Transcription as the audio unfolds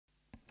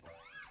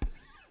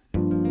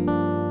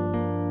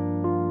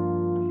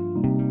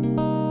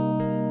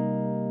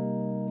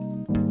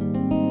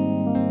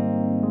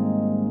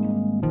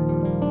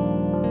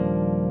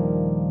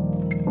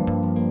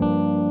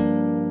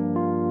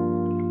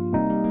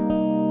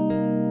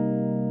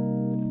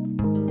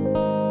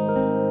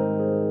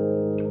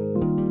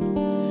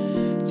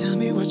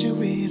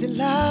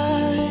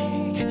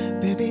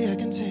like, baby, I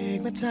can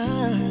take my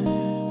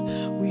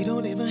time. We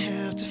don't even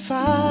have to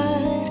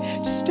fight,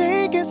 just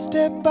take it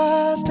step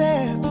by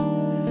step.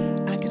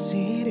 I can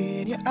see it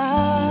in your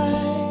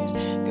eyes,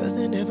 cause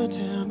they never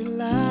tell me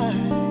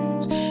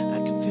lies.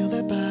 I can feel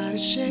that body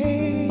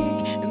shake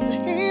and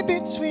the heat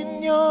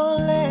between your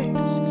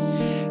legs.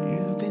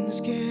 You've been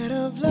scared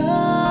of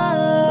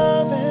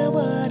love and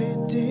what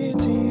it did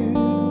to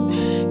you.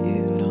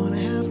 You don't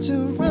have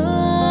to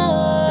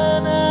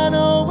run, I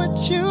know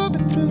what you've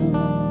been through.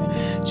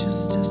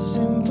 Just a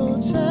simple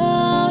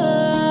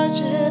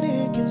touch and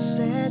it can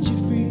set you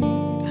free.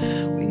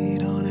 We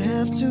don't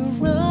have to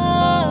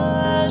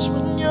rush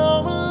when you're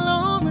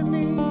alone with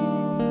me.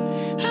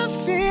 I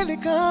feel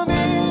it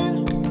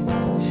coming,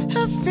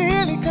 I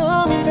feel it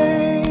coming,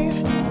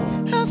 babe.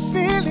 I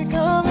feel it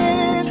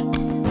coming,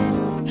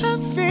 I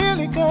feel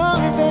it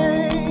coming,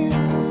 babe.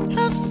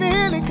 I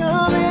feel it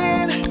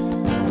coming,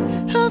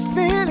 I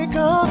feel it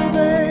coming,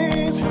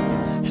 babe.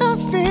 I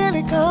feel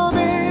it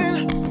coming,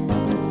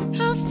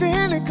 I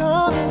feel it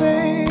coming,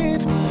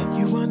 babe.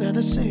 You want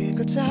another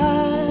single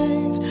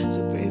time,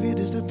 so baby,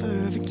 this is the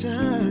perfect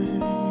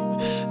time.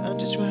 I'm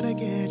just trying to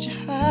get you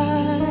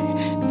high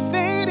and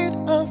faded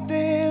off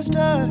this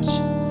touch.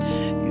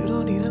 You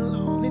don't need a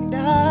lonely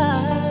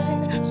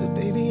night, so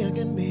baby, I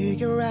can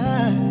make it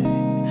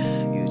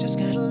right. You just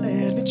gotta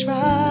let me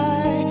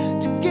try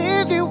to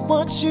give you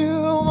what you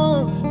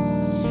want.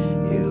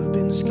 You've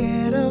been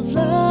scared of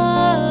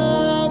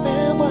love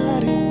and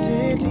what it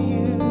did to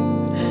you.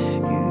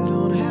 You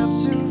don't have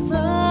to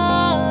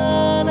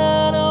run,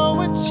 I know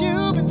what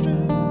you've been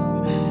through.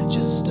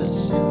 Just a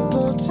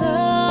simple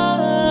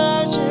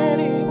touch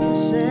and it can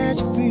set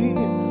you free.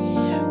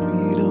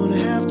 We don't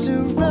have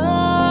to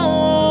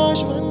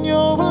rush when you're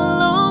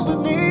alone with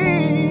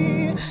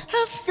me.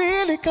 I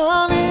feel it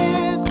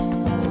coming,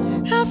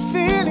 I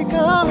feel it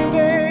coming,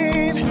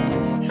 babe.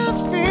 I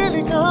feel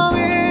it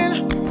coming,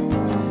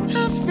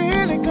 I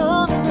feel it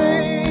coming,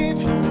 babe.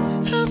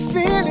 I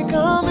feel it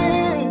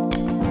coming,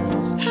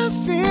 I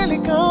feel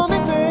it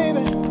coming,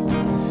 baby.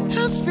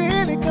 I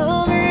feel it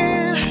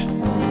coming,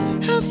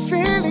 I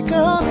feel it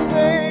coming,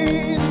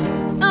 babe.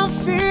 I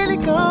feel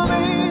it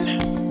coming,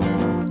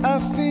 I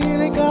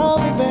feel it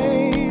coming,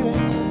 baby.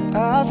 I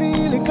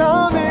feel it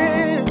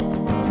coming,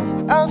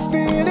 I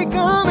feel it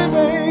coming,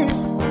 babe.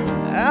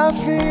 I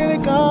feel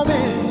it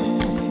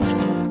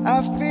coming,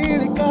 I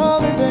feel it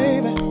coming,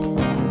 baby.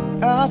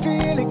 I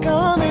feel it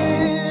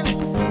coming,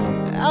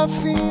 I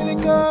feel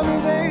it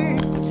coming,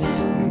 babe.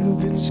 You've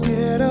been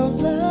scared of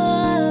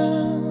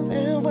love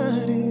and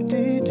what it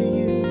did to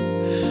you.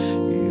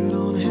 You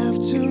don't have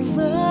to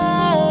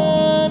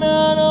run,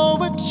 I know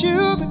what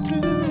you've been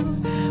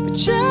through. But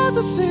just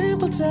a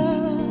simple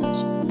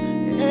touch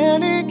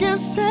and it can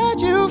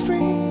set you free.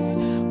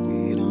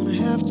 We don't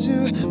have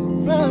to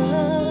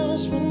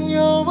rush when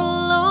you're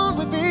alone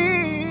with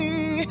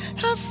me.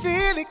 I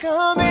feel it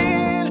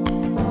coming,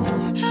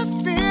 I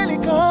feel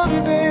it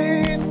coming,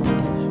 babe.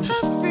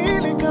 I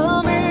feel it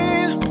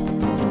coming,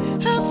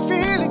 I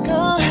feel it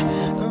coming.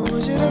 I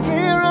want you to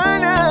be right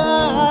now.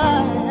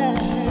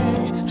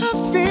 I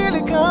feel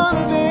it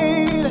coming,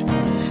 babe.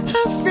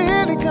 I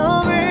feel it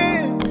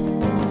coming,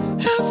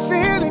 I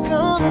feel it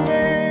coming,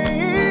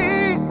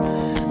 babe.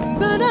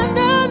 Na na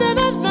na na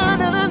na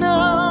na na na.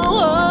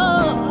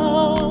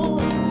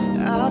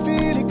 I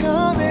feel it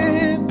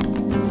coming,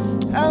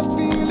 I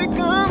feel it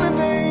coming,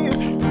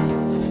 babe.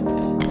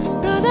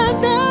 Na na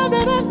na na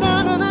na na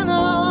na na na.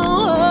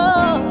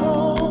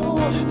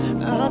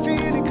 I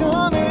feel it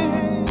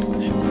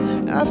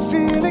coming, I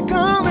feel it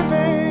coming,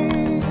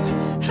 babe.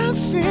 I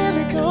feel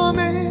it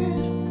coming,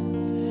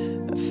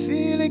 I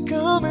feel it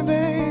coming,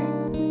 babe.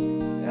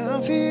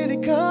 I feel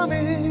it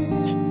coming,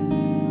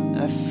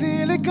 I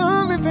feel it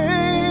coming,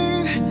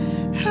 babe.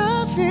 I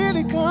feel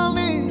it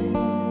coming,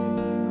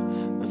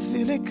 I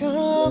feel it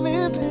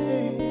coming,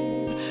 babe.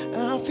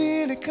 I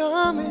feel it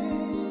coming,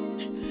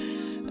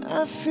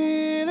 I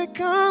feel it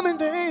coming,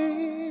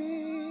 babe.